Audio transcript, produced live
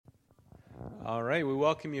All right, we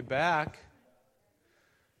welcome you back.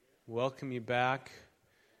 Welcome you back.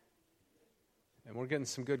 And we're getting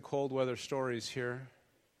some good cold weather stories here.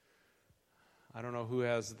 I don't know who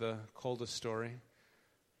has the coldest story.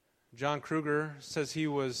 John Kruger says he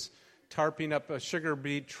was tarping up a sugar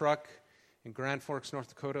beet truck in Grand Forks, North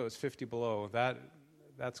Dakota. It was 50 below.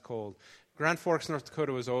 That's cold. Grand Forks, North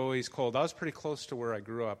Dakota was always cold. I was pretty close to where I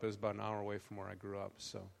grew up. It was about an hour away from where I grew up.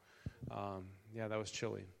 So, that was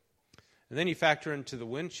chilly. And then you factor into the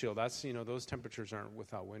wind chill. That's, those temperatures aren't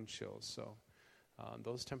without wind chills. So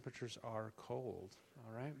those temperatures are cold,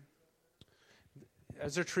 all right?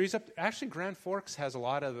 Is there trees up? Actually, Grand Forks has a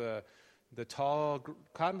lot of the tall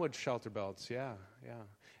cottonwood shelter belts. Yeah.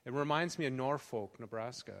 It reminds me of Norfolk,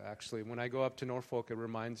 Nebraska, actually. When I go up to Norfolk, it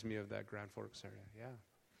reminds me of that Grand Forks area.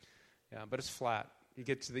 Yeah, but it's flat. You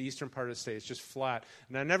get to the eastern part of the state, it's just flat.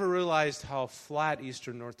 And I never realized how flat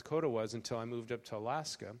eastern North Dakota was until I moved up to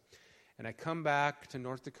Alaska. And I come back to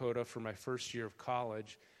North Dakota for my first year of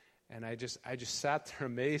college, and I just sat there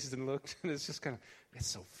amazed and looked, and it's just it's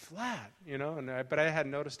so flat, but I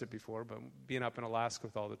hadn't noticed it before, but being up in Alaska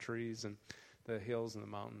with all the trees and the hills and the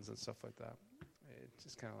mountains and stuff like that, it's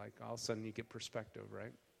just kind of like all of a sudden you get perspective,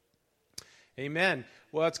 right? Amen.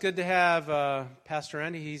 Well, it's good to have Pastor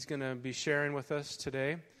Andy. He's going to be sharing with us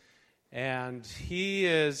today, and he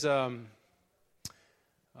is...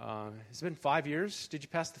 it's been 5 years. Did you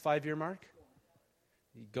pass the 5-year mark?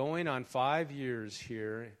 Going on 5 years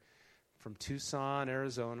here from Tucson,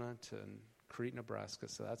 Arizona to Crete, Nebraska.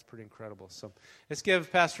 So that's pretty incredible. So let's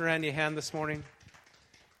give Pastor Andy a hand this morning.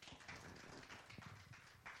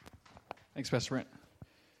 Thanks, Pastor Brent.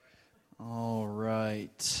 All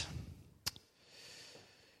right.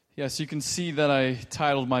 Yes, you can see that I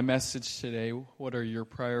titled my message today, What Are Your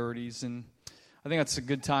Priorities? And I think that's a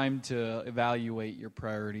good time to evaluate your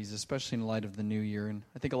priorities, especially in light of the new year. And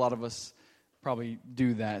I think a lot of us probably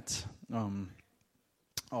do that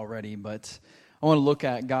already. But I want to look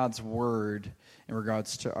at God's Word in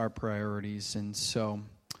regards to our priorities. And so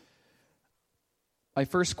my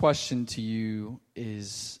first question to you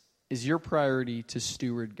is your priority to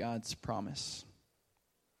steward God's promise?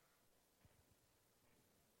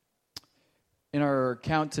 In our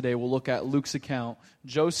account today, we'll look at Luke's account.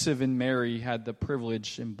 Joseph and Mary had the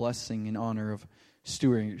privilege and blessing and honor of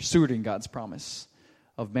stewarding God's promise,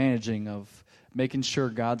 of managing, of making sure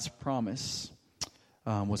God's promise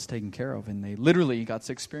was taken care of. And they literally got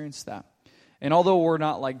to experience that. And although we're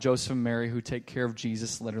not like Joseph and Mary who take care of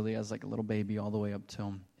Jesus literally as like a little baby all the way up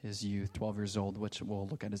till his youth, 12 years old, which we'll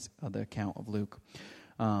look at the account of Luke,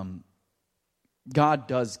 God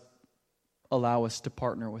does allow us to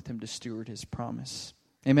partner with him to steward his promise.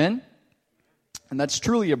 Amen? And that's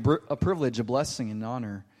truly a privilege, a blessing, and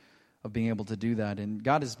honor of being able to do that. And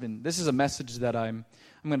God has been, this is a message that I'm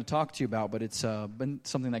going to talk to you about, but it's been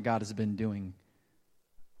something that God has been doing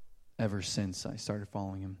ever since I started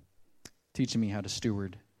following him, teaching me how to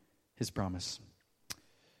steward his promise.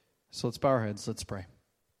 So let's bow our heads, let's pray.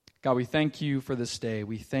 God, we thank you for this day.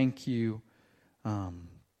 We thank you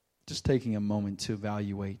just taking a moment to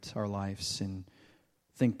evaluate our lives and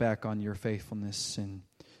think back on your faithfulness, and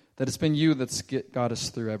that it's been you that's got us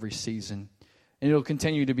through every season. And it'll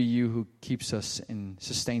continue to be you who keeps us and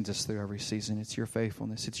sustains us through every season. It's your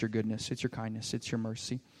faithfulness, it's your goodness, it's your kindness, it's your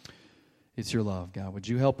mercy, it's your love, God. Would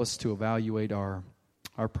you help us to evaluate our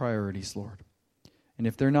priorities, Lord? And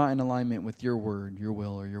if they're not in alignment with your word, your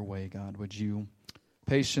will, or your way, God, would you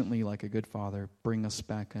patiently, like a good father, bring us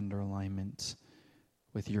back under alignment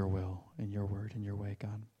with your will and your word and your way,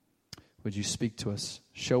 God. Would you speak to us,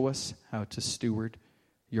 show us how to steward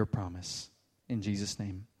your promise. In Jesus'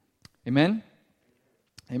 name, amen?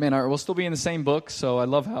 Amen. All right, we'll still be in the same book, so I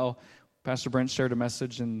love how Pastor Brent shared a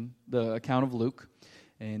message in the account of Luke,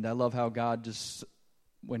 and I love how God just,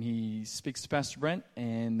 when he speaks to Pastor Brent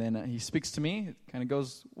and then he speaks to me, it kind of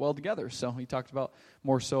goes well together. So he talked about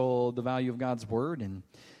more so the value of God's word and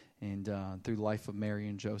through the life of Mary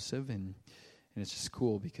and Joseph, and it's just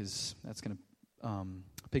cool because that's going to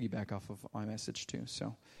piggyback off of my message too.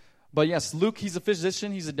 So, but yes, Luke, he's a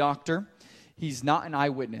physician, he's a doctor. He's not an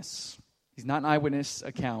eyewitness. He's not an eyewitness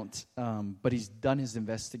account, but he's done his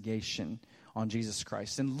investigation on Jesus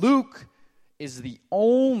Christ. And Luke is the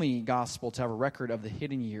only gospel to have a record of the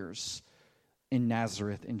hidden years in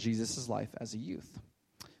Nazareth in Jesus' life as a youth.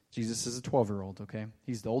 Jesus is a 12-year-old, okay?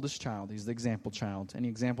 He's the oldest child. He's the example child. Any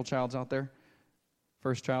example childs out there?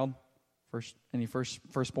 First child? Any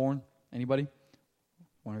firstborn? Anybody?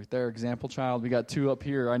 One right there, example child. We got two up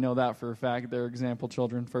here. I know that for a fact. They're example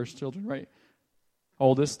children, first children, right?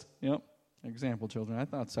 Oldest, yep. Example, children. I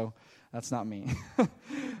thought so. That's not me.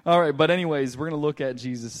 All right, but anyways, we're going to look at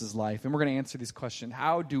Jesus' life, and we're going to answer this question.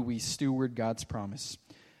 How do we steward God's promise?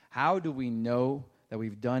 How do we know that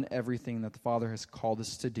we've done everything that the Father has called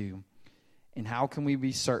us to do? And how can we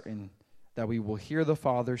be certain that we will hear the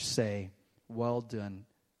Father say, "Well done,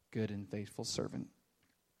 good and faithful servant"?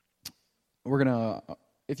 We're going to,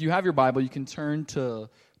 if you have your Bible, you can turn to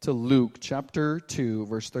Luke chapter 2,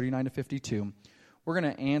 verse 39 to 52. We're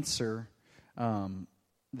going to answer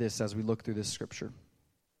this as we look through this scripture.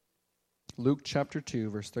 Luke chapter 2,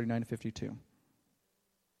 verse 39 to 52.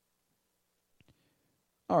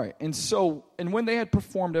 All right, and when they had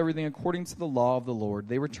performed everything according to the law of the Lord,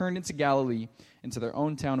 they returned into Galilee, into their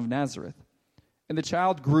own town of Nazareth. And the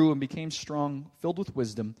child grew and became strong, filled with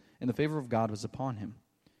wisdom, and the favor of God was upon him.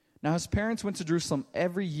 Now his parents went to Jerusalem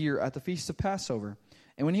every year at the feast of Passover.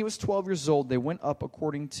 And when he was 12 years old, they went up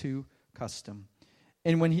according to custom.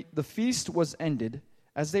 And when the feast was ended,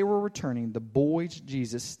 as they were returning, the boy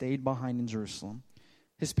Jesus stayed behind in Jerusalem.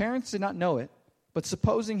 His parents did not know it, but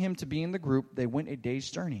supposing him to be in the group, they went a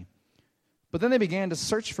day's journey. But then they began to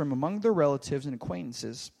search for him among their relatives and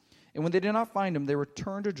acquaintances. And when they did not find him, they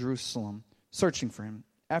returned to Jerusalem, searching for him.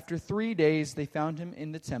 After 3 days, they found him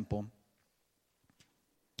in the temple,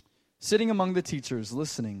 sitting among the teachers,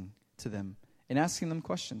 listening to them and asking them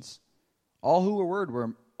questions. All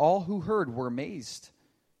who heard were amazed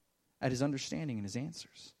at his understanding and his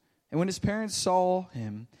answers. And when his parents saw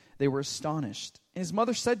him, they were astonished. And his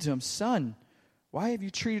mother said to him, "Son, why have you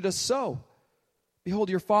treated us so? Behold,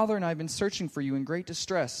 your father and I have been searching for you in great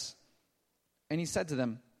distress." And he said to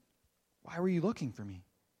them, "Why were you looking for me?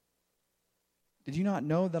 Did you not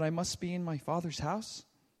know that I must be in my father's house?"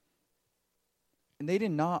 And they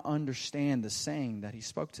did not understand the saying that he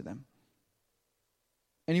spoke to them.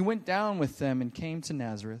 And he went down with them and came to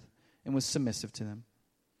Nazareth and was submissive to them.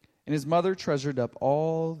 And his mother treasured up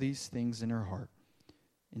all these things in her heart.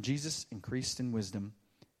 And Jesus increased in wisdom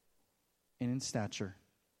and in stature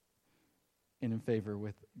and in favor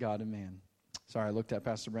with God and man. Sorry, I looked at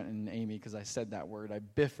Pastor Brent and Amy because I said that word. I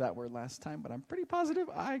biffed that word last time, but I'm pretty positive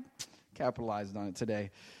I capitalized on it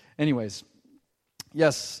today. Anyways,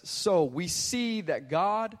 yes, so we see that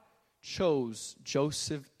God chose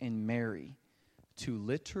Joseph and Mary to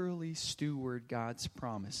literally steward God's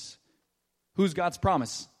promise. Who's God's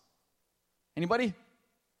promise? Anybody?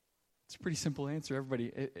 It's a pretty simple answer,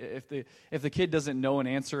 everybody. If the kid doesn't know an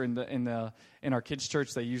answer in our kids'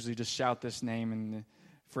 church, they usually just shout this name and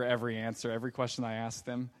for every answer, every question I ask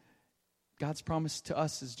them. God's promise to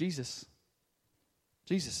us is Jesus.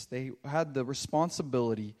 Jesus. They had the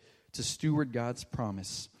responsibility to steward God's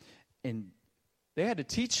promise. And they had to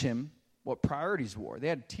teach him what priorities were. They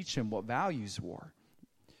had to teach him what values were.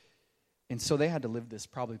 And so they had to live this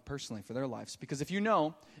probably personally for their lives. Because if you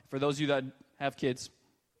know, for those of you that have kids,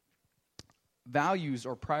 values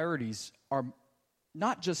or priorities are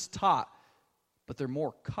not just taught, but they're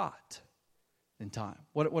more caught than taught.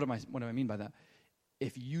 What do I mean by that?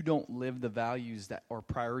 If you don't live the values that or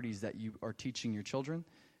priorities that you are teaching your children,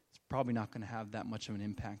 it's probably not going to have that much of an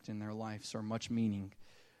impact in their lives or much meaning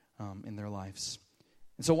in their lives.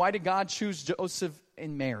 And so why did God choose Joseph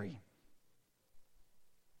and Mary?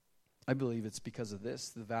 I believe it's because of this,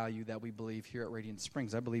 the value that we believe here at Radiant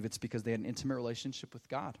Springs. I believe it's because they had an intimate relationship with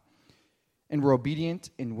God and were obedient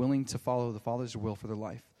and willing to follow the Father's will for their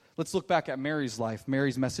life. Let's look back at Mary's life,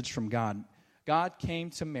 Mary's message from God. God came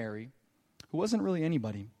to Mary, who wasn't really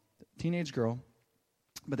anybody, a teenage girl,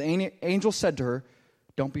 but the angel said to her,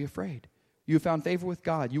 "Don't be afraid. You have found favor with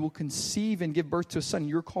God. You will conceive and give birth to a son.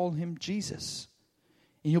 You're calling him Jesus.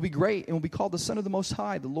 And he'll be great and will be called the Son of the Most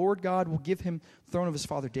High. The Lord God will give him the throne of his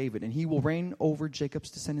father David, and he will reign over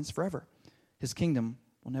Jacob's descendants forever. His kingdom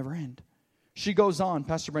will never end." She goes on,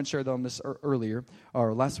 Pastor Brent shared on this earlier,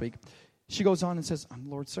 or last week. She goes on and says, "I'm the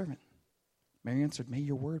Lord's servant." Mary answered, "May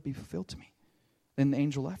your word be fulfilled to me." Then the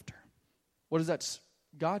angel left her. What does that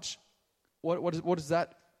what does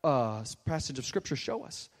that passage of Scripture show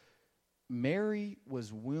us? Mary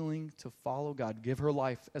was willing to follow God, give her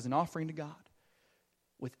life as an offering to God.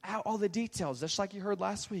 Without all the details, just like you heard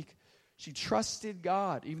last week. She trusted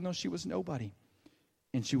God, even though she was nobody.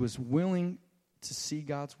 And she was willing to see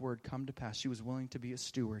God's word come to pass. She was willing to be a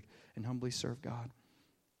steward and humbly serve God.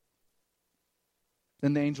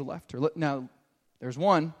 Then the angel left her. Now, there's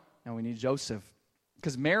one. Now we need Joseph.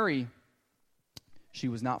 Because Mary, she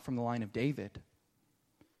was not from the line of David.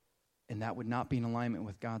 And that would not be in alignment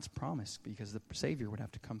with God's promise because the Savior would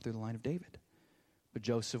have to come through the line of David. But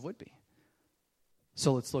Joseph would be.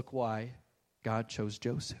 So let's look why God chose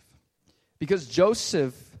Joseph. Because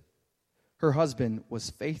Joseph, her husband, was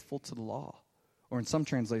faithful to the law, or in some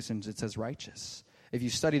translations it says righteous. If you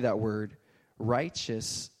study that word,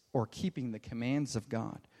 righteous or keeping the commands of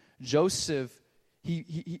God. Joseph,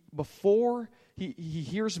 before he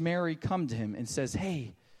hears Mary come to him and says,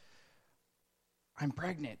 hey, I'm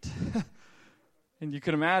pregnant. And you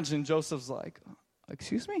can imagine Joseph's like,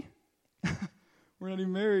 excuse me? We're not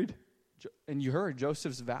even married. And you heard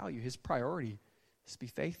Joseph's value, his priority is to be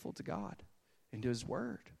faithful to God and to his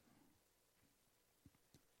word.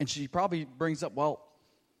 And she probably brings up, well,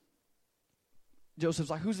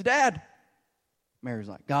 Joseph's like, who's the dad? Mary's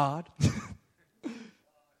like, God.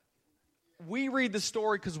 We read the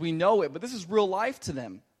story because we know it, but this is real life to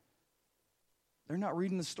them. They're not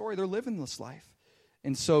reading the story, they're living this life.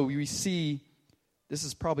 And so we see this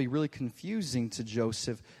is probably really confusing to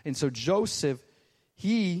Joseph. And so Joseph,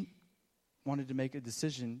 he wanted to make a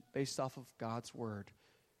decision based off of God's word.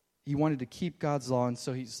 He wanted to keep God's law, and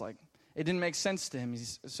so he's like, it didn't make sense to him.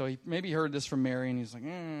 So he maybe heard this from Mary, and he's like,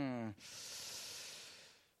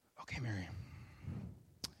 okay, Mary.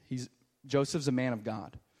 Joseph's a man of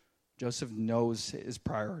God. Joseph knows his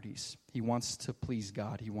priorities. He wants to please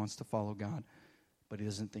God. He wants to follow God, but he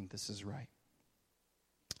doesn't think this is right.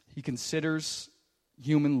 He considers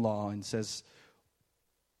human law and says,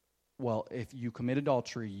 well, if you commit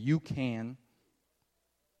adultery, you can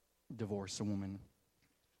divorce a woman.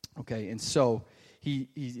 Okay, and so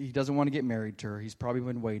he doesn't want to get married to her. He's probably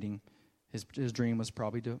been waiting. His dream was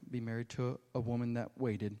probably to be married to a woman that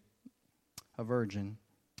waited, a virgin.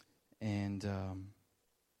 And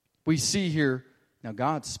we see here, now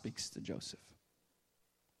God speaks to Joseph.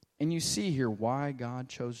 And you see here why God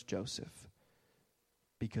chose Joseph.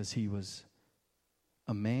 Because he was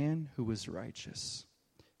a man who was righteous.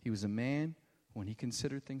 He was a man, when he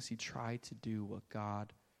considered things, he tried to do what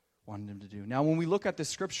God wanted him to do. Now, when we look at this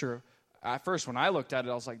scripture, at first, when I looked at it,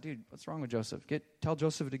 I was like, dude, what's wrong with Joseph? Tell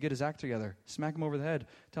Joseph to get his act together. Smack him over the head.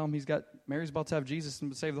 Tell him Mary's about to have Jesus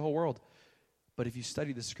and save the whole world. But if you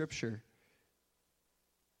study the scripture,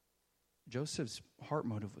 Joseph's heart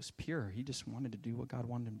motive was pure. He just wanted to do what God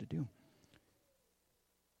wanted him to do.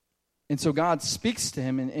 And so God speaks to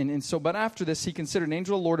him, but after this, he considered an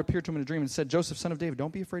angel of the Lord appeared to him in a dream and said, Joseph, son of David,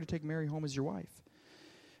 don't be afraid to take Mary home as your wife.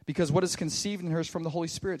 Because what is conceived in her is from the Holy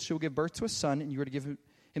Spirit. She will give birth to a son, and you are to give him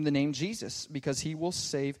the name Jesus, because he will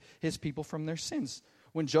save his people from their sins.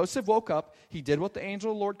 When Joseph woke up, he did what the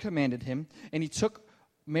angel of the Lord commanded him, and he took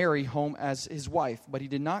Mary home as his wife, but he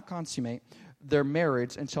did not consummate their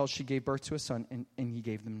marriage until she gave birth to a son, and he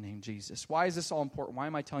gave them the name Jesus. Why is this all important? Why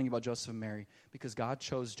am I telling you about Joseph and Mary? Because God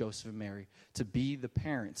chose Joseph and Mary to be the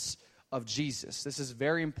parents of Jesus. This is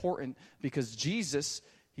very important because Jesus,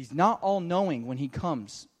 he's not all-knowing when he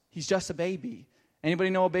comes. He's just a baby.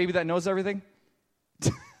 Anybody know a baby that knows everything?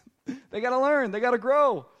 They got to learn. They got to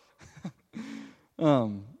grow.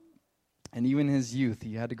 And even in his youth,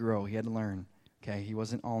 he had to grow. He had to learn. Okay, he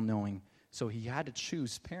wasn't all-knowing. So he had to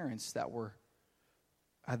choose parents that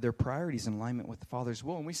had their priorities in alignment with the Father's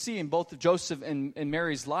will. And we see in both Joseph and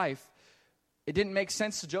Mary's life, it didn't make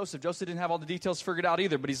sense to Joseph. Joseph didn't have all the details figured out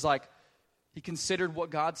either, but he considered what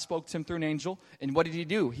God spoke to him through an angel. And what did he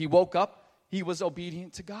do? He woke up. He was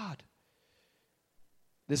obedient to God.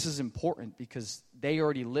 This is important because they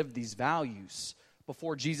already lived these values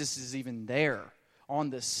before Jesus is even there on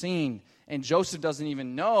the scene. And Joseph doesn't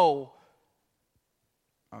even know,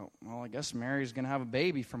 oh, well, I guess Mary's going to have a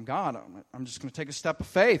baby from God. I'm just going to take a step of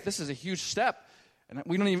faith. This is a huge step. And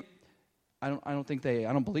we don't even, I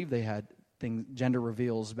don't believe they had gender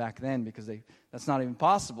reveals back then because that's not even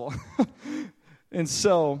possible. And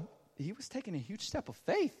so he was taking a huge step of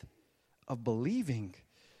faith, of believing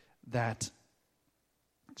that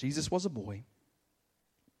Jesus was a boy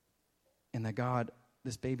and that God,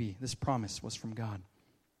 this baby, this promise was from God.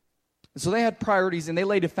 And so they had priorities and they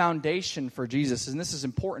laid a foundation for Jesus. And this is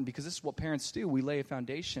important because this is what parents do. We lay a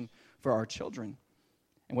foundation for our children.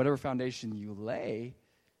 And whatever foundation you lay,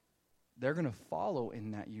 they're going to follow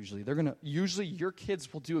in that usually. Usually your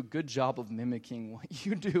kids will do a good job of mimicking what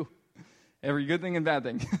you do. Every good thing and bad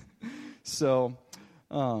thing. So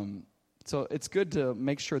it's good to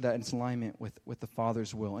make sure that it's in alignment with the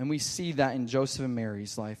Father's will. And we see that in Joseph and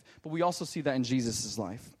Mary's life. But we also see that in Jesus'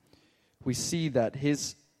 life. We see that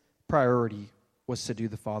his priority was to do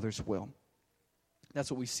the Father's will. That's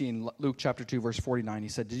what we see in Luke chapter 2, verse 49. He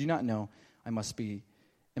said, did you not know I must be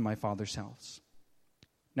in my Father's house?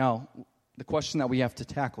 Now, the question that we have to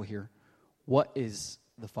tackle here, what is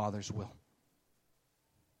the Father's will?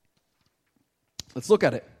 Let's look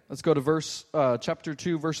at it. Let's go to chapter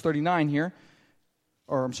 2, verse 39 here.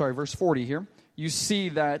 Verse 40 here. You see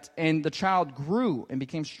that, and the child grew and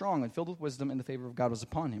became strong and filled with wisdom, and the favor of God was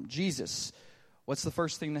upon him. Jesus, what's the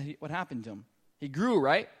first thing what happened to him? He grew,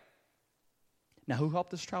 right? Now, who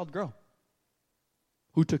helped this child grow?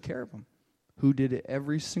 Who took care of him? Who did it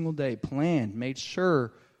every single day, planned, made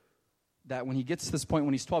sure that when he gets to this point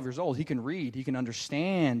when he's 12 years old, he can read, he can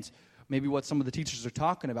understand maybe what some of the teachers are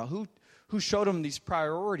talking about. Who showed him these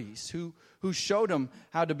priorities? Who showed him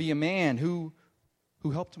how to be a man? Who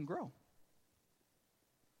helped him grow?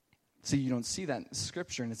 See, you don't see that in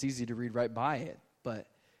Scripture, and it's easy to read right by it. But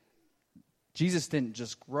Jesus didn't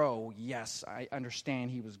just grow. Yes, I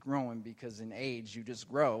understand he was growing because in age you just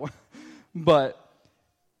grow. But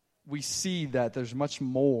we see that there's much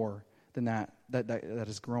more than that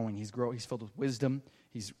is growing. He's filled with wisdom.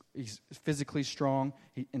 He's physically strong,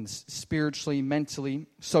 and spiritually, mentally,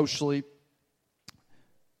 socially.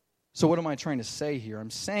 So what am I trying to say here? I'm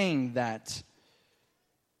saying that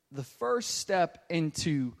the first step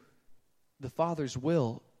into the Father's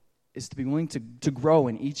will is to be willing to grow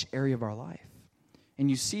in each area of our life. And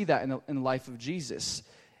you see that in the life of Jesus.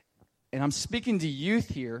 And I'm speaking to youth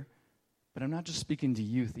here, but I'm not just speaking to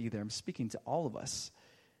youth either. I'm speaking to all of us.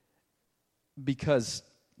 Because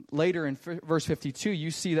later in verse 52, you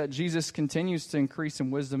see that Jesus continues to increase in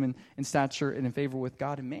wisdom and in stature and in favor with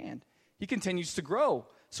God and man. He continues to grow.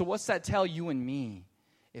 So what's that tell you and me?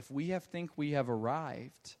 If we think we have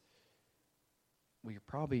arrived, we are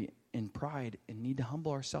probably in pride and need to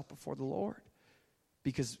humble ourselves before the Lord.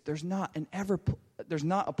 Because there's not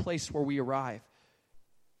a place where we arrive.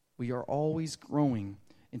 We are always growing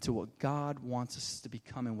into what God wants us to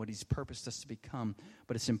become and what He's purposed us to become.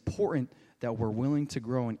 But it's important that we're willing to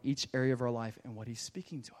grow in each area of our life and what He's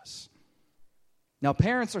speaking to us. Now,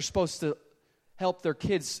 parents are supposed to help their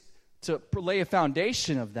kids to lay a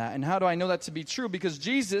foundation of that. And how do I know that to be true? Because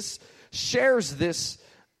Jesus shares this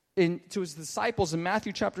to His disciples in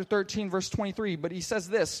Matthew chapter 13, verse 23. But He says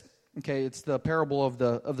this, okay, it's the parable of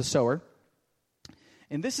the sower.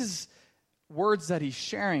 And this is words that He's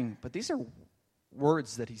sharing, but these are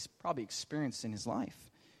words that He's probably experienced in His life.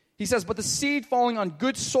 He says, but the seed falling on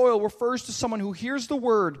good soil refers to someone who hears the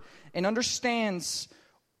word and understands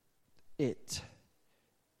it.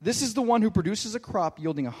 This is the one who produces a crop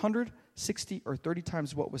yielding 100, 60, or 30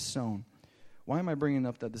 times what was sown. Why am I bringing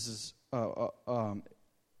up that this is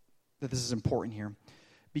important here?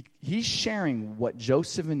 He's sharing what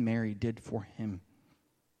Joseph and Mary did for him.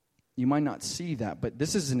 You might not see that, but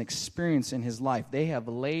this is an experience in his life. They have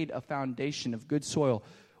laid a foundation of good soil.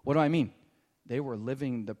 What do I mean? They were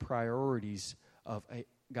living the priorities of, hey,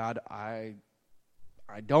 God, I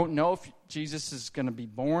don't know if Jesus is going to be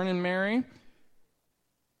born in Mary,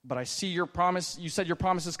 but I see your promise. You said your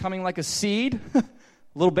promise is coming like a seed,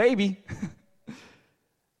 little baby.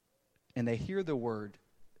 And they hear the word.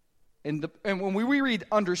 And when we read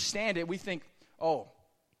understand it, we think, oh,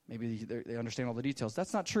 maybe they understand all the details.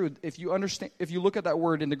 That's not true. If you look at that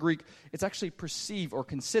word in the Greek, it's actually perceive or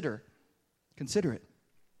consider. Consider it.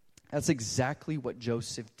 That's exactly what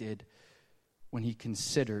Joseph did when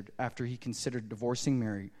after he considered divorcing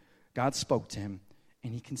Mary. God spoke to him,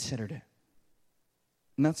 and he considered it.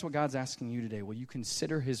 And that's what God's asking you today. Will you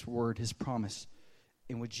consider His word, His promise?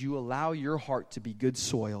 And would you allow your heart to be good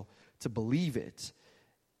soil, to believe it?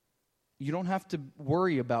 You don't have to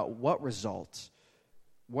worry about what result,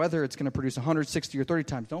 whether it's going to produce 160 or 30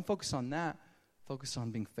 times. Don't focus on that. Focus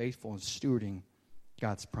on being faithful and stewarding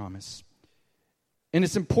God's promise. And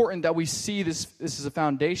it's important that we see this is a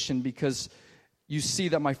foundation, because you see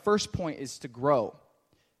that my first point is to grow.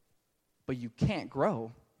 But you can't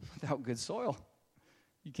grow without good soil.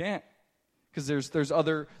 You can't, because there's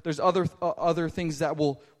other things that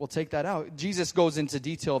will take that out. Jesus goes into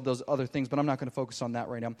detail of those other things, but I'm not going to focus on that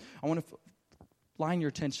right now. I want to line your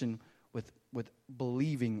attention with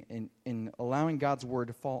believing in allowing God's word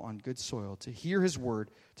to fall on good soil, to hear His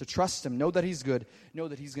word, to trust Him, know that He's good, know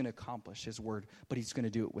that He's going to accomplish His word, but He's going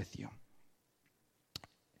to do it with you.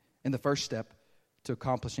 And the first step to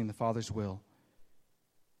accomplishing the Father's will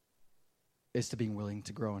is to being willing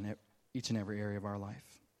to grow in each and every area of our life.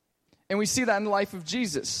 And we see that in the life of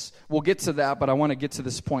Jesus. We'll get to that, but I want to get to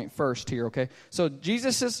this point first here, okay? So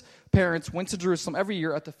Jesus' parents went to Jerusalem every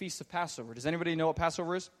year at the Feast of Passover. Does anybody know what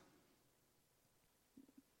Passover is?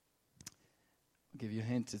 I'll give you a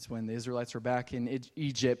hint. It's when the Israelites were back in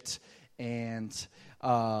Egypt and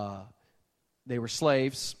they were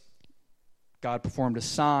slaves. God performed a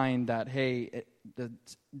sign that, hey, the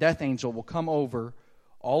death angel will come over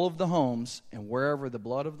all of the homes, and wherever the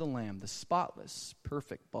blood of the Lamb, the spotless,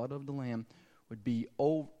 perfect blood of the Lamb, would be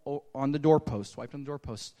on the doorpost, wiped on the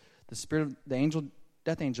doorpost, the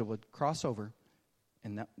death angel would cross over,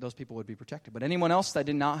 and those people would be protected. But anyone else that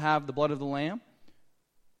did not have the blood of the Lamb,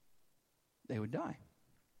 they would die.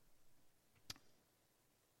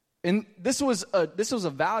 And this was a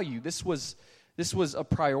value. This was a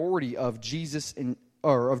priority of Jesus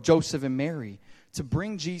or of Joseph and Mary to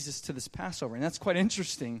bring Jesus to this Passover. And that's quite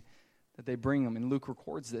interesting that they bring him. And Luke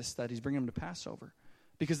records this, that he's bringing him to Passover.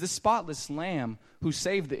 Because this spotless lamb who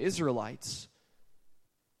saved the Israelites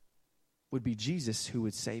would be Jesus, who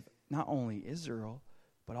would save not only Israel,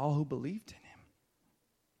 but all who believed in him.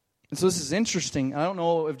 And so this is interesting. I don't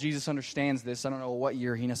know if Jesus understands this. I don't know what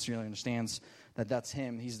year he necessarily understands that that's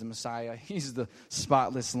him. He's the Messiah. He's the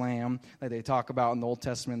spotless lamb that they talk about in the Old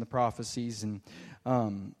Testament and the prophecies.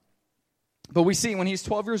 But we see when he's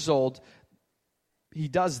 12 years old, he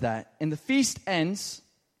does that. And the feast ends.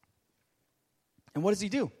 And what does he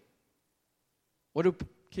do? What do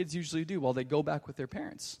kids usually do? Well, they go back with their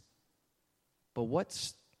parents. But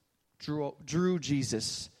what drew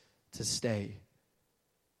Jesus to stay?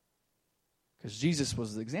 Because Jesus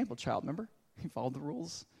was the example child, remember? He followed the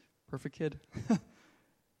rules. Perfect kid.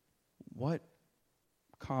 What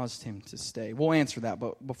caused him to stay? We'll answer that,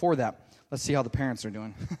 but before that, let's see how the parents are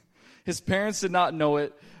doing. His parents did not know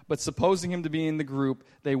it, but supposing him to be in the group,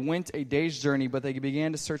 they went a day's journey, but they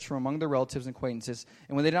began to search for him among their relatives and acquaintances.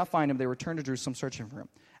 And when they did not find him, they returned to Jerusalem searching for him.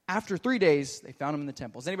 After 3 days, they found him in the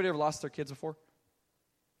temple. Has anybody ever lost their kids before?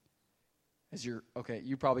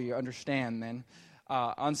 You probably understand then.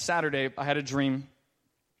 On Saturday, I had a dream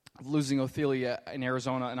of losing Ophelia in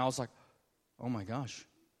Arizona, and I was like, oh my gosh.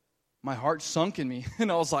 My heart sunk in me,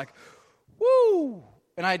 and I was like, woo!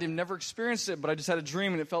 And I had never experienced it, but I just had a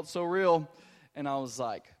dream, and it felt so real. And I was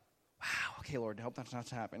like, wow, okay, Lord, help that not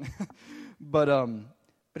to happen. but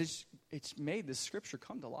it's made this scripture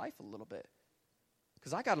come to life a little bit.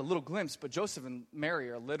 Because I got a little glimpse, but Joseph and Mary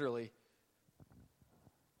are literally...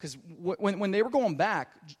 Because when they were going back,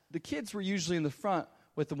 the kids were usually in the front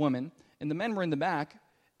with the women, and the men were in the back,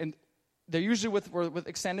 and they're usually with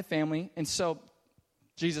extended family. And so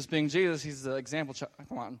Jesus being Jesus, he's the example child.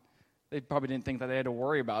 Come on. They probably didn't think that they had to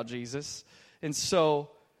worry about Jesus. And so,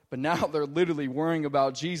 but now they're literally worrying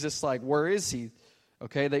about Jesus, like, where is he?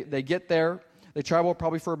 Okay, they get there. They travel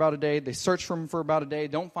probably for about a day. They search for him for about a day.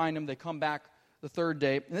 Don't find him. They come back the third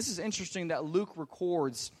day. And this is interesting that Luke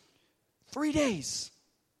records 3 days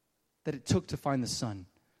that it took to find the son.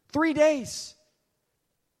 3 days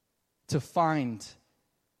to find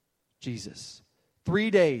Jesus. 3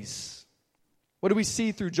 days. What do we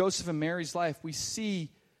see through Joseph and Mary's life? We see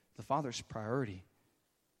the Father's priority.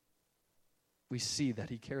 We see that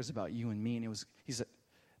he cares about you and me. And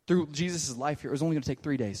through Jesus' life here, it was only going to take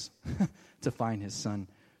 3 days to find his son,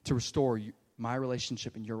 to restore my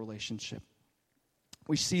relationship and your relationship.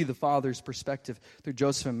 We see the Father's perspective through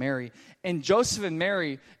Joseph and Mary. And Joseph and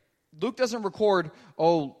Mary, Luke doesn't record,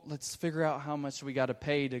 let's figure out how much we got to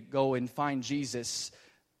pay to go and find Jesus.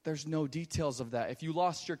 There's no details of that. If you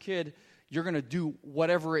lost your kid, you're going to do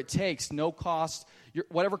whatever it takes, no cost.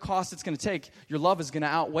 Whatever cost it's going to take, your love is going to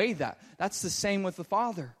outweigh that. That's the same with the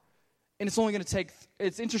Father. And it's only going to take,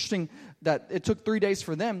 it's interesting that it took 3 days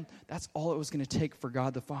for them. That's all it was going to take for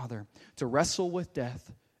God the Father to wrestle with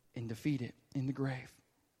death and defeat it in the grave.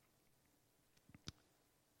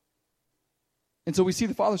 And so we see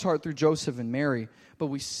the Father's heart through Joseph and Mary, but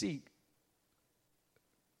we see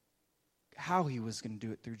how he was going to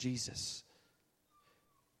do it through Jesus.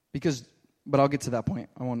 But I'll get to that point.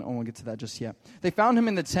 I won't get to that just yet. They found him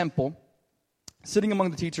in the temple, sitting among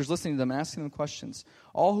the teachers, listening to them, asking them questions,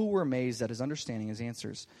 all who were amazed at his understanding, his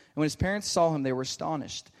answers. And when his parents saw him, they were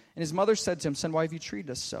astonished. And his mother said to him, "Son, why have you treated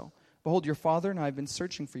us so? Behold, your father and I have been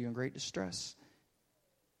searching for you in great distress."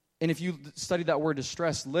 And if you study that word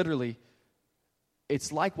distress, literally,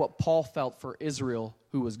 it's like what Paul felt for Israel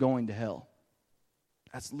who was going to hell.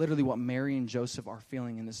 That's literally what Mary and Joseph are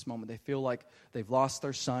feeling in this moment. They feel like they've lost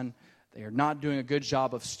their son. They are not doing a good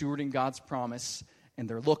job of stewarding God's promise, and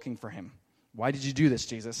they're looking for him. Why did you do this,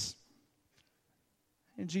 Jesus?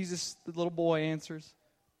 And Jesus, the little boy, answers.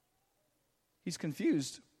 He's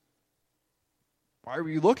confused. Why were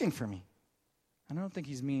you looking for me? I don't think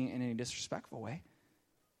he's meaning it in any disrespectful way.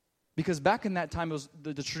 Because back in that time, it was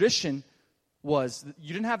the tradition was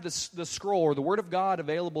you didn't have the scroll or the Word of God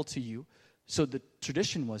available to you. So the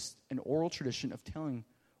tradition was an oral tradition of telling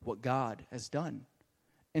what God has done.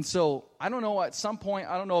 And so I don't know, at some point,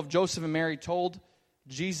 I don't know if Joseph and Mary told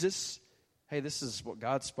Jesus, hey, this is what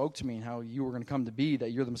God spoke to me and how you were going to come to be,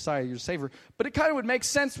 that you're the Messiah, you're the Savior. But it kind of would make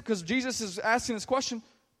sense because Jesus is asking this question,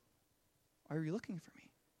 why are you looking for me?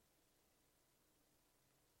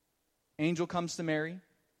 Angel comes to Mary,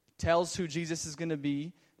 tells who Jesus is going to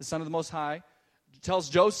be, the Son of the Most High, tells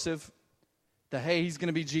Joseph, That, hey, he's going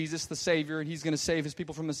to be Jesus, the Savior, and he's going to save his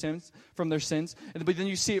people from their sins. But then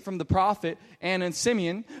you see it from the prophet Anna and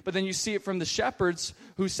Simeon. But then you see it from the shepherds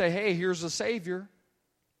who say, hey, here's a Savior.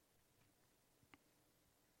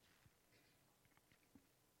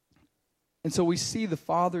 And so we see the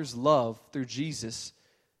Father's love through Jesus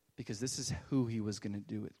because this is who he was going to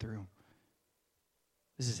do it through.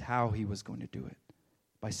 This is how he was going to do it,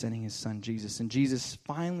 by sending his son Jesus. And Jesus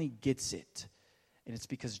finally gets it. And it's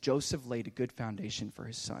because Joseph laid a good foundation for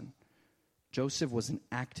his son. Joseph was an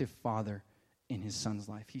active father in his son's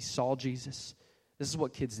life. He saw Jesus. This is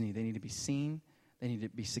what kids need. They need to be seen. They need to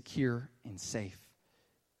be secure and safe.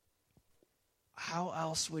 How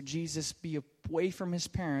else would Jesus be away from his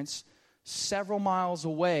parents, several miles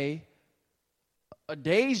away, a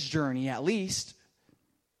day's journey at least,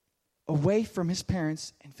 away from his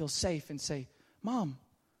parents and feel safe and say, Mom,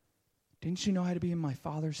 didn't you know how to be in my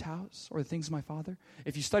Father's house or the things of my Father?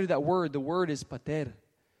 If you study that word, the word is pater.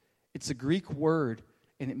 It's a Greek word,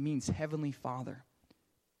 and it means heavenly Father.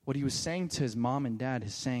 What he was saying to his mom and dad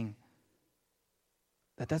is saying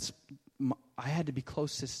I had to be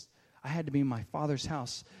closest. I had to be in my Father's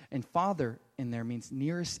house. And Father in there means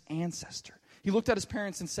nearest ancestor. He looked at his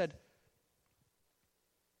parents and said,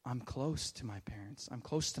 I'm close to my parents. I'm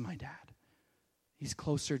close to my dad. He's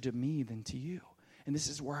closer to me than to you. And this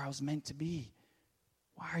is where I was meant to be.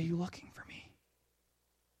 Why are you looking for me?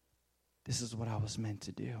 This is what I was meant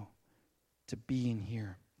to do. To be in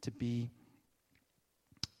here. To be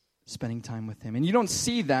spending time with him. And you don't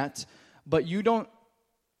see that, but you don't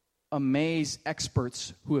amaze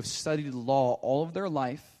experts who have studied law all of their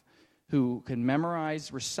life, who can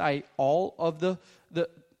memorize, recite all of the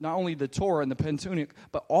not only the Torah and the Pentateuch,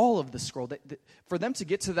 but all of the scroll. For them to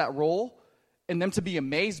get to that role, and them to be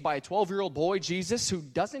amazed by a 12-year-old boy, Jesus, who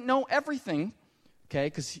doesn't know everything, okay,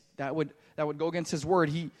 because that would go against his word.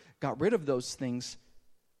 He got rid of those things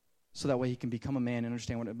so that way he can become a man and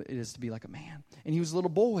understand what it is to be like a man. And he was a little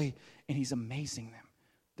boy, and he's amazing them.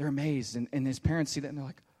 They're amazed, and his parents see that, and they're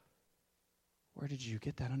like, where did you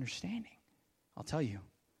get that understanding? I'll tell you.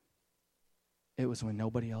 It was when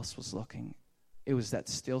nobody else was looking. It was that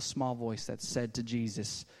still small voice that said to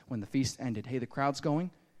Jesus when the feast ended, hey, the crowd's going,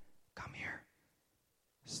 come here.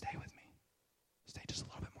 Stay with me. Stay just a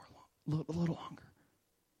little bit more, a little longer.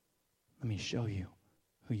 Let me show you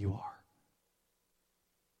who you are.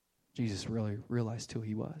 Jesus really realized who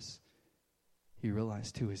he was. He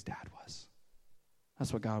realized who his dad was.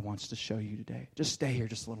 That's what God wants to show you today. Just stay here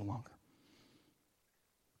just a little longer.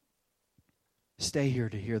 Stay here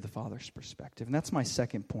to hear the Father's perspective. And that's my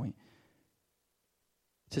second point.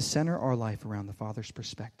 To center our life around the Father's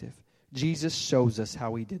perspective. Jesus shows us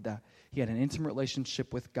how he did that. He had an intimate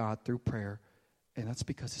relationship with God through prayer, and that's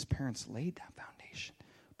because his parents laid that foundation.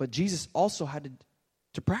 But Jesus also had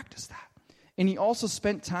to practice that. And he also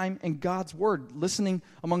spent time in God's word, listening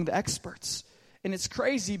among the experts. And it's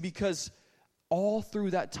crazy because all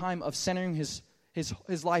through that time of centering his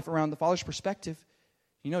life around the Father's perspective,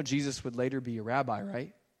 you know Jesus would later be a rabbi,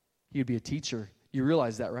 right? He would be a teacher. You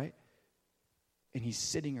realize that, right? And he's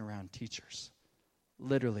sitting around teachers,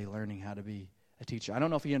 literally learning how to be a teacher. I don't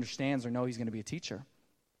know if he understands or know he's going to be a teacher.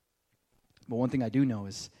 But one thing I do know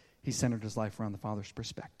is he centered his life around the Father's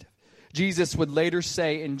perspective. Jesus would later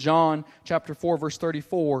say in John chapter 4, verse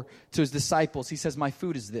 34 to his disciples, he says, my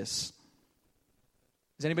food is this.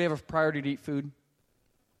 Does anybody have a priority to eat food?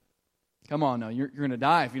 Come on now, you're going to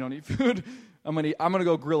die if you don't eat food. I'm going to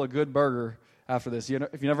go grill a good burger after this.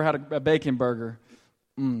 If you never had a bacon burger,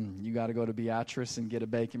 you got to go to Beatrice and get a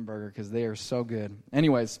bacon burger because they are so good.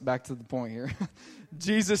 Anyways, back to the point here.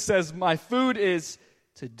 Jesus says, my food is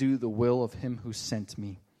to do the will of him who sent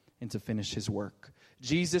me and to finish his work.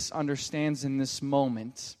 Jesus understands in this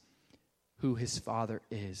moment who his Father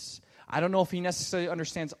is. I don't know if he necessarily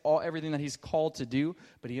understands everything that he's called to do,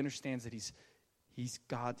 but he understands that he's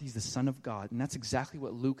God, he's the Son of God. And that's exactly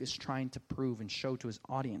what Luke is trying to prove and show to his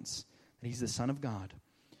audience, that he's the Son of God.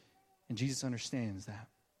 And Jesus understands that.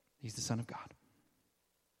 He's the Son of God.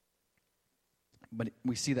 But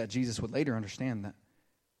we see that Jesus would later understand that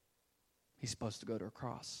he's supposed to go to a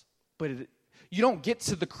cross. But you don't get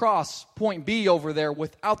to the cross, point B over there,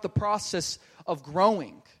 without the process of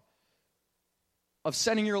growing, of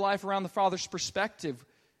setting your life around the Father's perspective.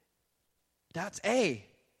 That's A.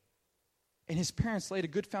 And his parents laid a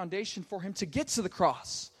good foundation for him to get to the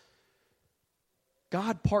cross.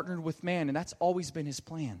 God partnered with man, and that's always been his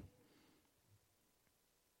plan.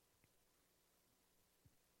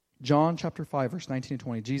 John chapter 5, verse 19 and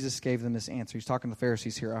 20, Jesus gave them this answer. He's talking to the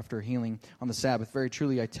Pharisees here after healing on the Sabbath. Very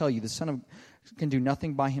truly, I tell you, the Son of can do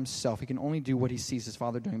nothing by himself. He can only do what he sees his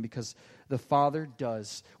Father doing, because the Father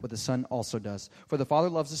does what the Son also does. For the Father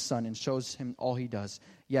loves the Son and shows him all he does.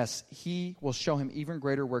 Yes, he will show him even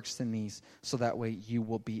greater works than these, so that way you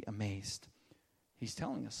will be amazed. He's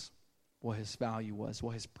telling us what his value was,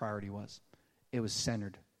 what his priority was. It was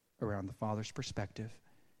centered around the Father's perspective.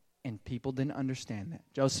 And people didn't understand that.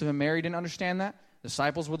 Joseph and Mary didn't understand that.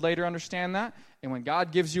 Disciples would later understand that. And when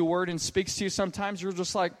God gives you a word and speaks to you, sometimes you're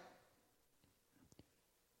just like,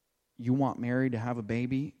 you want Mary to have a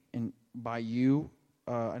baby, and by you,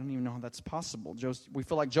 I don't even know how that's possible. We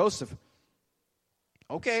feel like Joseph.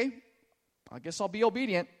 Okay, I guess I'll be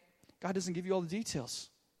obedient. God doesn't give you all the details.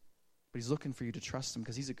 But he's looking for you to trust him,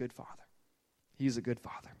 because he's a good father. He's a good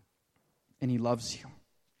father. And he loves you.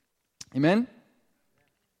 Amen?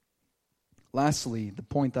 Lastly, the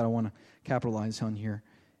point that I want to capitalize on here.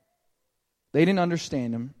 They didn't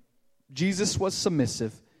understand him. Jesus was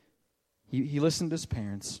submissive. He listened to his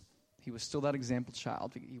parents. He was still that example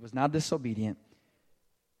child. He was not disobedient,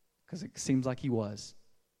 because it seems like he was.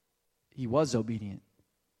 He was obedient.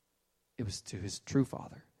 It was to his true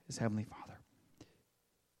Father, his heavenly Father.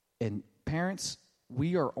 And parents,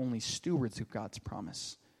 we are only stewards of God's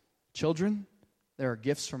promise. Children, there are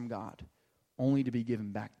gifts from God, only to be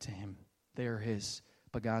given back to him. They are his,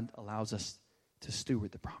 but God allows us to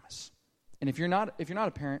steward the promise. And if you're not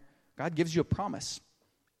a parent, God gives you a promise,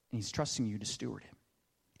 and he's trusting you to steward it.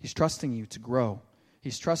 He's trusting you to grow.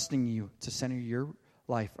 He's trusting you to center your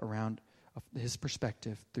life around his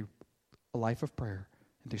perspective through a life of prayer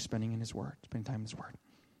and through spending in his word, spending time in his word.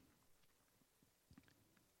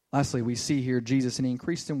 Lastly, we see here Jesus, and he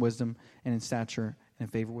increased in wisdom and in stature and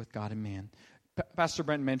in favor with God and man. Pastor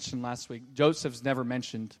Brent mentioned last week, Joseph's never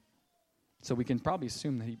mentioned, so we can probably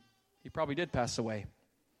assume that he probably did pass away.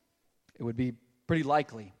 It would be pretty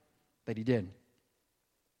likely that he did.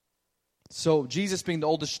 So Jesus, being the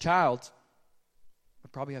oldest child,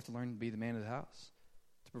 would probably have to learn to be the man of the house,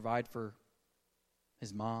 to provide for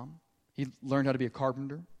his mom. He learned how to be a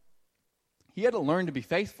carpenter. He had to learn to be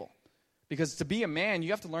faithful, because to be a man,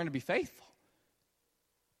 you have to learn to be faithful.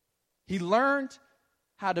 He learned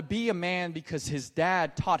how to be a man because his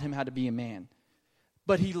dad taught him how to be a man.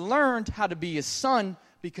 But he learned how to be a son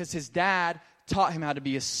because his dad taught him how to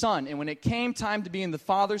be a son. And when it came time to be in the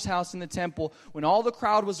Father's house in the temple, when all the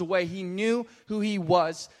crowd was away, he knew who he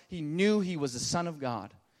was. He knew he was a son of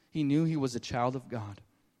God. He knew he was a child of God.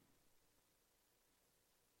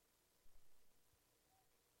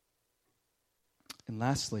 And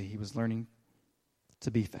lastly, he was learning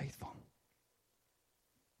to be faithful.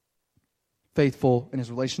 Faithful in his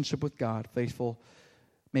relationship with God. Faithful,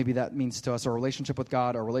 maybe that means to us our relationship with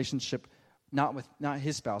God, our relationship not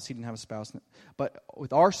his spouse, he didn't have a spouse, but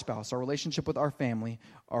with our spouse, our relationship with our family,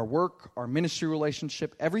 our work, our ministry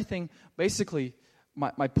relationship, everything. Basically,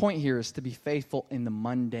 my point here is to be faithful in the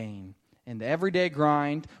mundane, in the everyday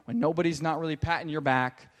grind, when nobody's not really patting your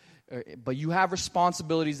back, but you have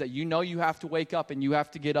responsibilities that you know you have to wake up and you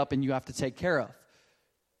have to get up and you have to take care of.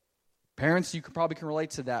 Parents, you probably can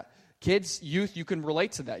relate to that. Kids, youth, you can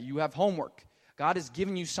relate to that. You have homework. God has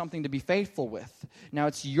given you something to be faithful with. Now,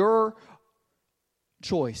 it's your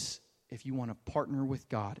choice if you want to partner with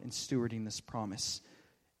God in stewarding this promise.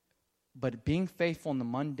 But being faithful in the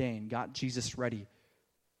mundane got Jesus ready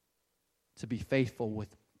to be faithful with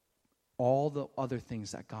all the other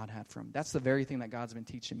things that God had for him. That's the very thing that God's been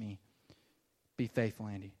teaching me. Be faithful,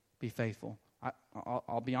 Andy. Be faithful.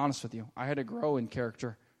 I'll be honest with you. I had to grow in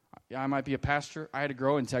character. I might be a pastor. I had to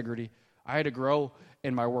grow integrity. I had to grow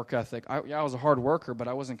in my work ethic. I was a hard worker, but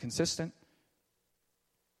I wasn't consistent.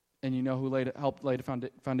 And you know who helped lay the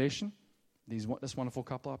foundation? This wonderful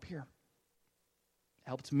couple up here.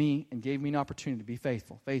 Helped me and gave me an opportunity to be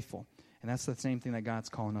faithful. And that's the same thing that God's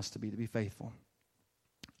calling us to be faithful.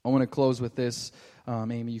 I want to close with this.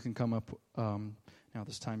 Amy, you can come up now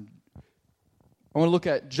this time. I want to look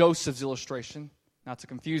at Joseph's illustration, not to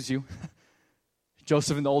confuse you.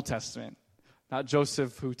 Joseph in the Old Testament, not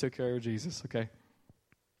Joseph who took care of Jesus, okay?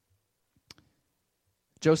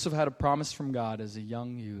 Joseph had a promise from God as a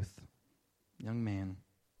young man.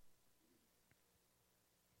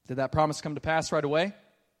 Did that promise come to pass right away?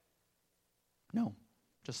 No,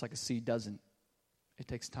 just like a seed doesn't. It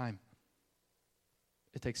takes time.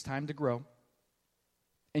 It takes time to grow.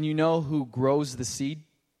 And you know who grows the seed?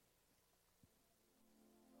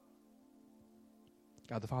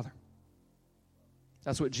 God the Father.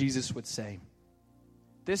 That's what Jesus would say.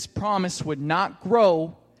 This promise would not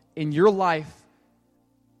grow in your life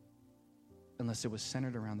unless it was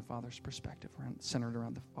centered around the Father's perspective, centered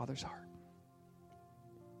around the Father's heart.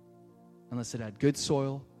 Unless it had good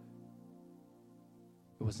soil,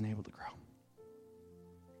 it wasn't able to grow.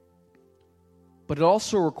 But it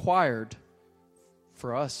also required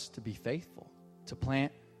for us to be faithful, to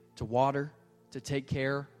plant, to water, to take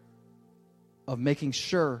care of making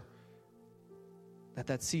sure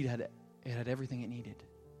that seed had everything it needed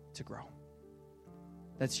to grow.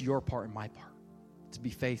 That's your part and my part, to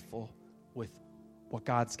be faithful with what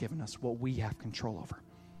God's given us, what we have control over.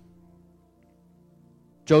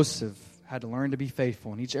 Joseph had to learn to be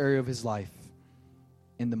faithful in each area of his life,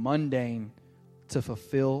 in the mundane, to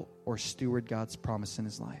fulfill or steward God's promise in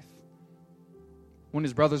his life. When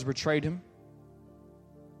his brothers betrayed him,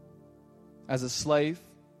 as a slave,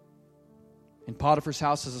 in Potiphar's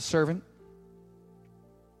house as a servant,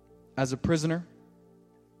 as a prisoner,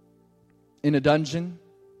 in a dungeon,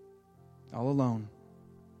 all alone,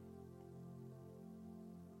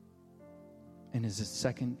 and is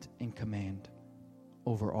second in command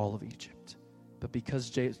over all of Egypt. But because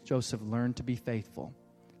Joseph learned to be faithful,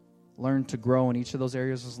 learned to grow in each of those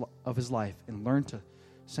areas of his life, and learned to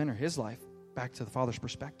center his life back to the Father's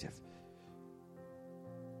perspective,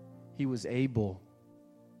 he was able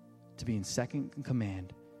to be in second in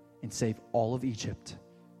command and save all of Egypt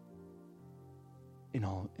in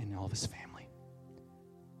all of his family.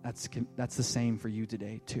 That's the same for you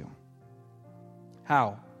today too.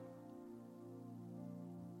 How?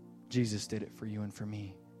 Jesus did it for you and for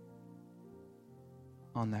me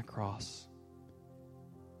on that cross.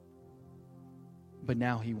 But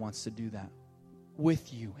now he wants to do that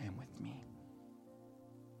with you and with me.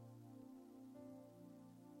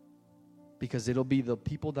 Because it'll be the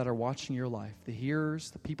people that are watching your life, the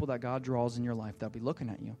hearers, the people that God draws in your life, that'll be looking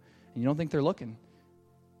at you. And you don't think they're looking. You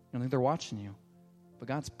don't think they're watching you. But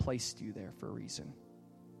God's placed you there for a reason.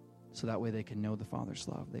 So that way they can know the Father's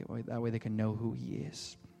love. That way they can know who he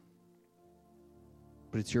is.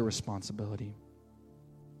 But it's your responsibility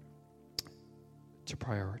to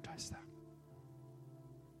prioritize that.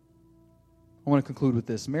 I want to conclude with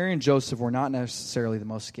this. Mary and Joseph were not necessarily the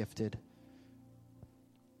most gifted,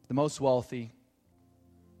 the most wealthy,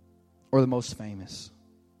 or the most famous.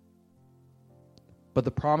 But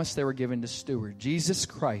the promise they were given to steward, Jesus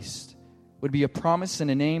Christ, would be a promise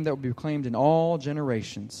and a name that would be proclaimed in all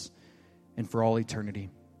generations and for all eternity.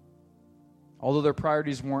 Although their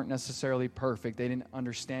priorities weren't necessarily perfect, they didn't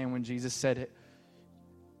understand when Jesus said it.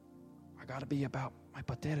 I got to be about my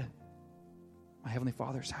patera, my Heavenly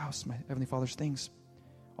Father's house, my Heavenly Father's things.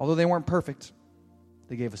 Although they weren't perfect,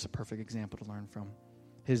 they gave us a perfect example to learn from.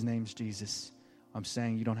 His name's Jesus. I'm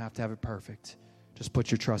saying you don't have to have it perfect. Just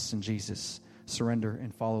put your trust in Jesus. Surrender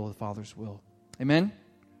and follow the Father's will. Amen?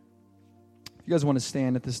 If you guys want to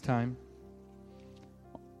stand at this time,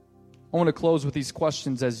 I want to close with these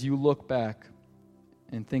questions as you look back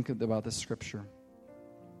and think about this scripture.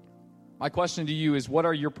 My question to you is, what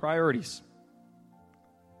are your priorities?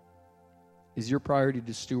 Is your priority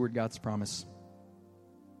to steward God's promise?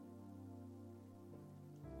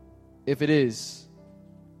 If it is,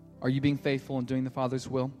 are you being faithful in doing the Father's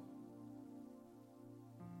will?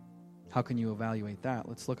 How can you evaluate that?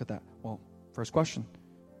 Let's look at that. Well, first question.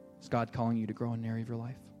 Is God calling you to grow in an area of your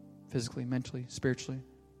life? Physically, mentally, spiritually,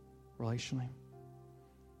 relationally?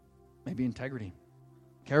 Maybe integrity,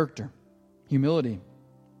 character, humility,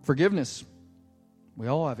 forgiveness. We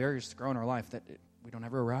all have areas to grow in our life that we don't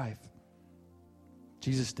ever arrive.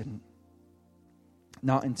 Jesus didn't.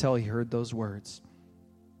 Not until he heard those words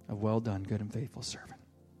of well done, good and faithful servant.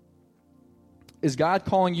 Is God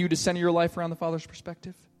calling you to center your life around the Father's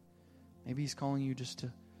perspective? Maybe he's calling you just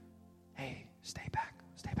to, hey, stay back.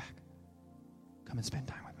 Come and spend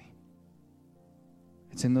time with me.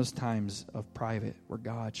 It's in those times of private where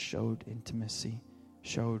God showed intimacy,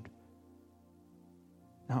 showed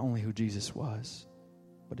not only who Jesus was,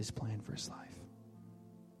 but his plan for his life.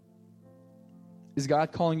 Is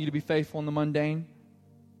God calling you to be faithful in the mundane?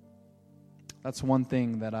 That's one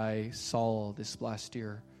thing that I saw this last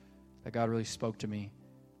year that God really spoke to me.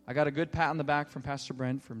 I got a good pat on the back from Pastor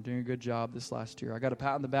Brent for doing a good job this last year. I got a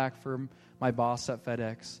pat on the back from my boss at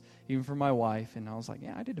FedEx, even from my wife, and I was like,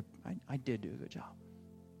 yeah, I did do a good job.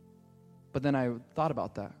 But then I thought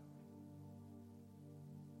about that.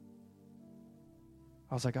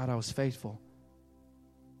 I was like, God, I was faithful.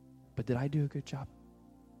 But did I do a good job?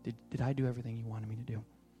 Did I do everything you wanted me to do?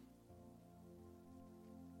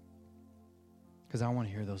 Because I want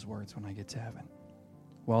to hear those words when I get to heaven.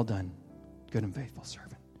 Well done, good and faithful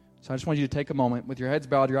servant. So I just want you to take a moment with your heads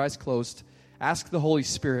bowed, your eyes closed. Ask the Holy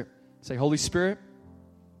Spirit. Say, Holy Spirit,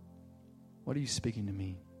 what are you speaking to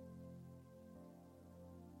me?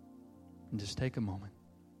 And just take a moment.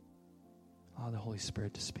 Allow the Holy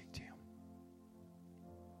Spirit to speak to you.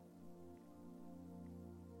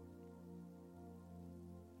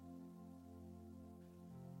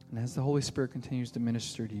 And as the Holy Spirit continues to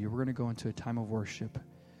minister to you, we're going to go into a time of worship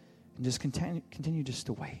and just continue just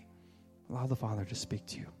to wait. Allow the Father to speak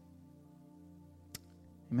to you.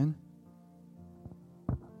 Amen.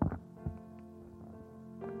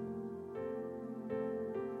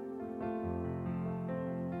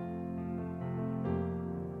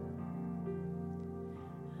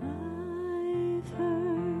 I've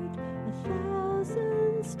heard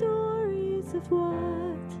 1,000 stories of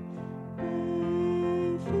what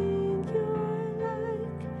they think you're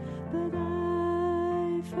like, but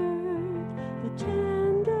I've heard the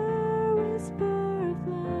tender whisper of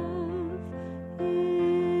love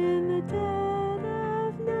in the dead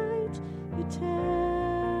of night. You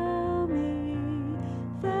tell me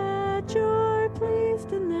that you're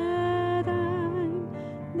pleased and that I'm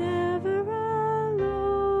never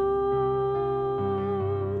alone.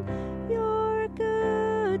 You're a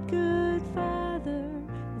good, good Father.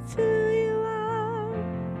 It's who you are.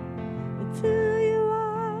 It's who you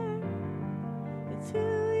are. It's who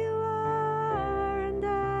you are, and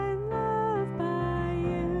I'm loved by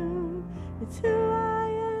you. It's who I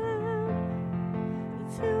am.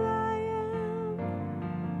 It's who I am.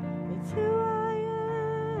 It's who I am.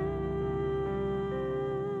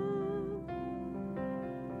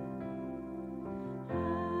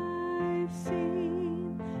 I've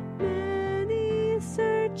seen many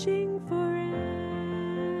searching for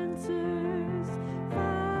answers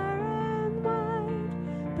far and wide,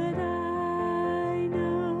 but I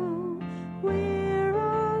know we're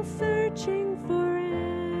all searching for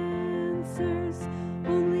answers.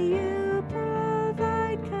 Only you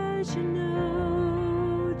provide, 'cause you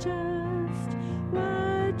know just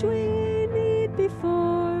what we need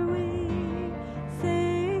before we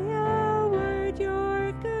say a word. You're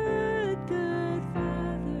a good, good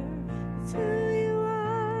Father. It's who you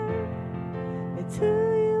are. It's who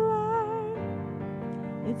you are.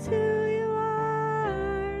 It's who you are,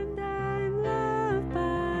 and I'm loved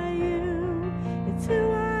by you. It's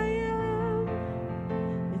who I am.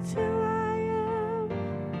 It's who I am.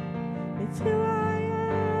 It's who I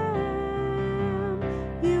am.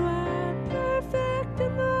 You are perfect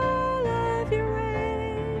in all of your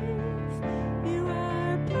ways. You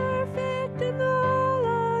are perfect in all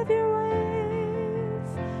of your ways.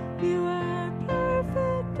 You are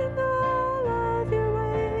perfect in all of your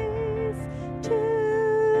ways to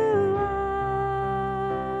us.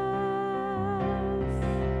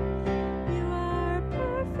 You are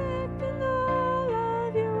perfect in all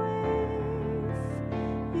of your ways.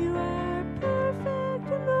 You are perfect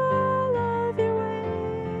in all of your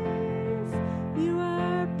ways. You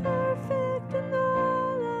are perfect in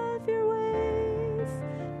all of your ways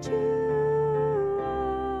to us.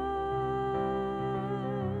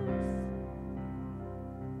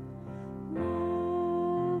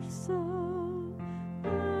 Love so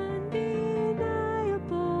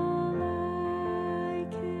undeniable, I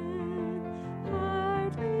can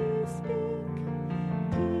hardly speak.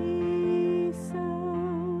 Peace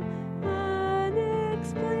so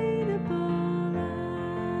unexplainable,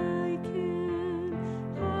 I can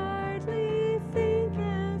hardly think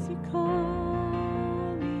as you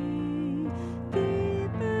call me.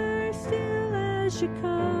 Deeper still as you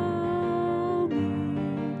call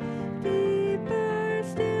me. Deeper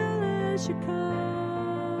still as you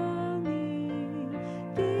call me.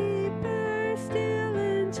 Deeper still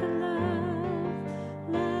into love.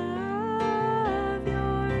 Love,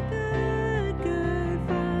 you're good, good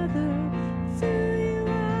Father. It's who you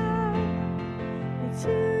are. It's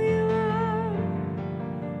who you are.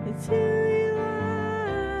 It's who you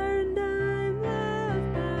are, and I'm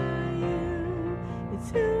loved by you. It's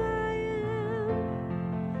who I am.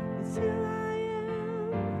 It's who I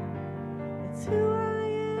am. It's who I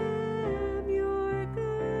am. You're a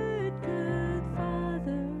good, good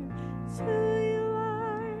Father. It's who you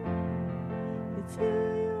are. It's who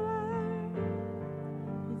you are.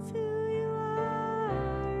 It's who you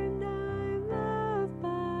are, and I'm loved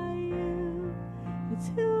by you. It's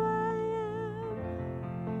who I am.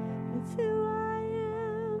 It's who I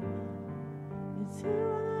am. It's who I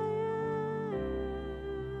am.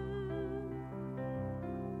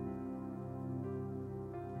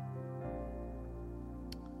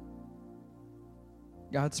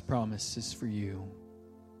 God's promise is for you,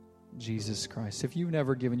 Jesus Christ. If you've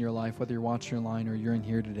never given your life, whether you're watching online or you're in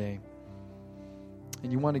here today,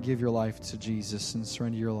 and you want to give your life to Jesus and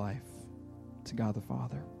surrender your life to God the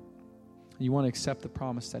Father, and you want to accept the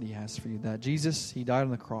promise that He has for you, that Jesus, He died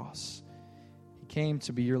on the cross. He came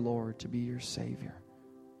to be your Lord, to be your Savior.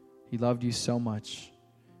 He loved you so much,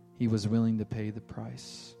 He was willing to pay the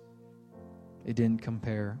price. It didn't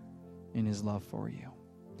compare in His love for you.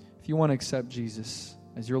 If you want to accept Jesus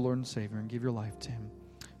as your Lord and Savior and give your life to Him,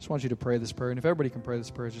 I just want you to pray this prayer. And if everybody can pray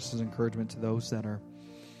this prayer, just as encouragement to those that are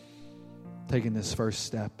taking this first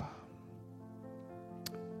step.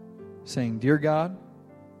 Saying, Dear God,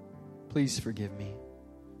 please forgive me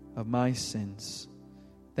of my sins.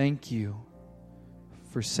 Thank you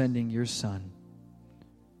for sending your Son,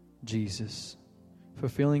 Jesus,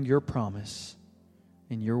 fulfilling your promise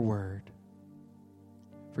in your word,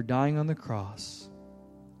 for dying on the cross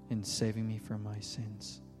and saving me from my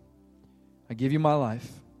sins. I give you my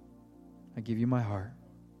life. I give you my heart.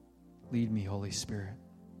 Lead me, Holy Spirit.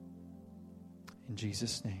 In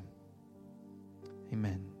Jesus' name,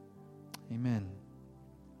 amen. Amen.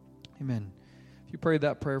 Amen. If you prayed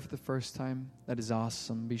that prayer for the first time, that is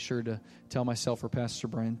awesome. Be sure to tell myself or Pastor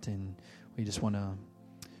Brent, and we just want to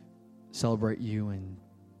celebrate you and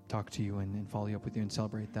talk to you and follow you up with you and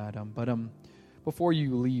celebrate that. But before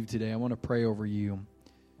you leave today, I want to pray over you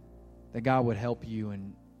that God would help you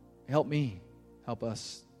and help me, help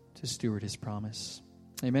us to steward His promise.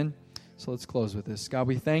 Amen. So let's close with this. God,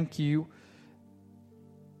 we thank you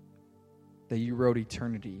that you wrote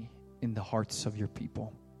eternity in the hearts of your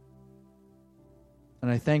people. And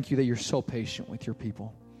I thank you that you're so patient with your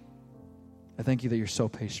people. I thank you that you're so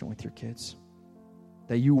patient with your kids.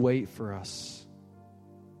 That you wait for us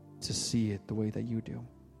to see it the way that you do.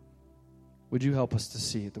 Would you help us to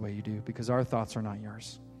see it the way you do? Because our thoughts are not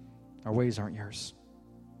yours. Our ways aren't yours.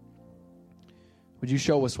 Would you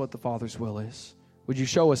show us what the Father's will is? Would you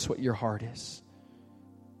show us what your heart is?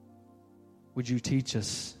 Would you teach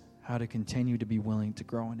us how to continue to be willing to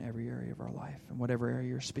grow in every area of our life and whatever area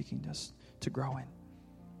you're speaking to us to grow in?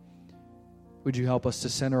 Would you help us to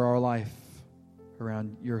center our life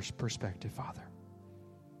around your perspective, Father?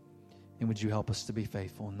 And would you help us to be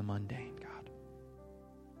faithful in the mundane, God?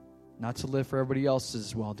 Not to live for everybody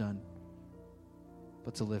else's well done,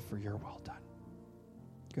 but to live for your well done.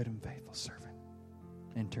 Good and faithful servant,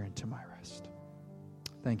 enter into my rest.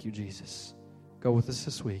 Thank you, Jesus. Go with us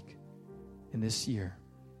this week, in this year,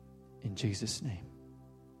 in Jesus' name.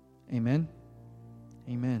 Amen.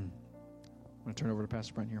 Amen. I'm going to turn over to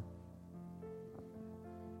Pastor Brent here.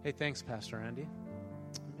 Hey, thanks, Pastor Andy.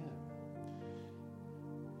 Amen.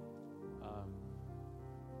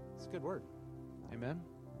 It's a good word. Amen.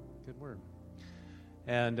 Good word.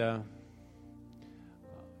 And,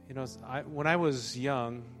 when I was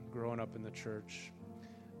young, growing up in the church,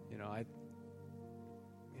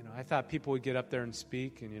 I thought people would get up there and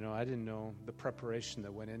speak, and, I didn't know the preparation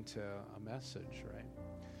that went into a message, right?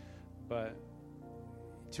 But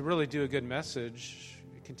to really do a good message,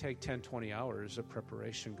 it can take 10, 20 hours of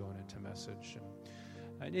preparation going into a message.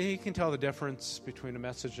 And you can tell the difference between a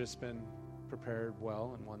message that's been prepared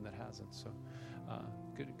well and one that hasn't. So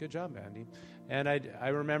good job, Andy. And I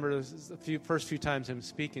remember the first few times him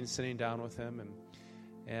speaking, sitting down with him,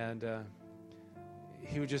 and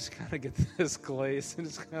he would just kind of get this glaze, and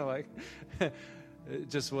it's kind of like it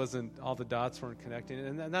just wasn't, all the dots weren't connecting.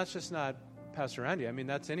 And that's just not Pastor Andy. I mean,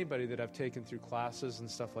 that's anybody that I've taken through classes and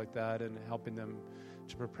stuff like that and helping them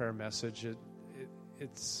to prepare a message.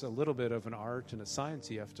 It's a little bit of an art and a science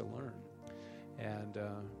you have to learn.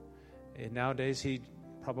 And nowadays he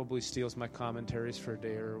probably steals my commentaries for a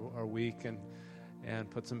day or a week and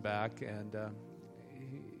puts them back. And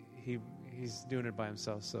he's doing it by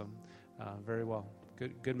himself. So very well.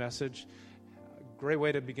 Good message. Great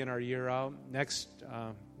way to begin our year out. Next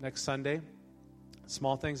Sunday,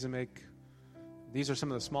 small things that make. These are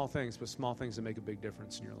some of the small things, but small things that make a big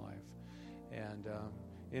difference in your life. And,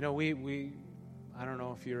 we I don't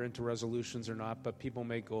know if you're into resolutions or not, but people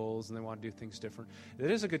make goals and they want to do things different. It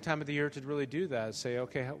is a good time of the year to really do that. Say,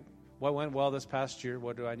 okay, what went well this past year?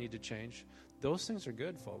 What do I need to change? Those things are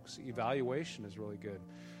good, folks. Evaluation is really good.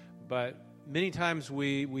 But many times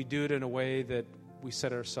we do it in a way that we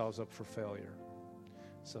set ourselves up for failure.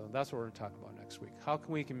 So that's what we're going to talk about next week. How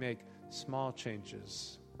can we make small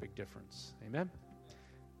changes big difference? Amen?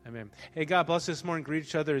 Amen. Hey, God bless you this morning. Greet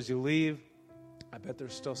each other as you leave. I bet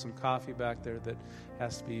there's still some coffee back there that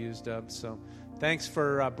has to be used up. So thanks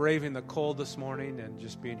for braving the cold this morning and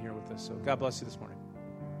just being here with us. So God bless you this morning.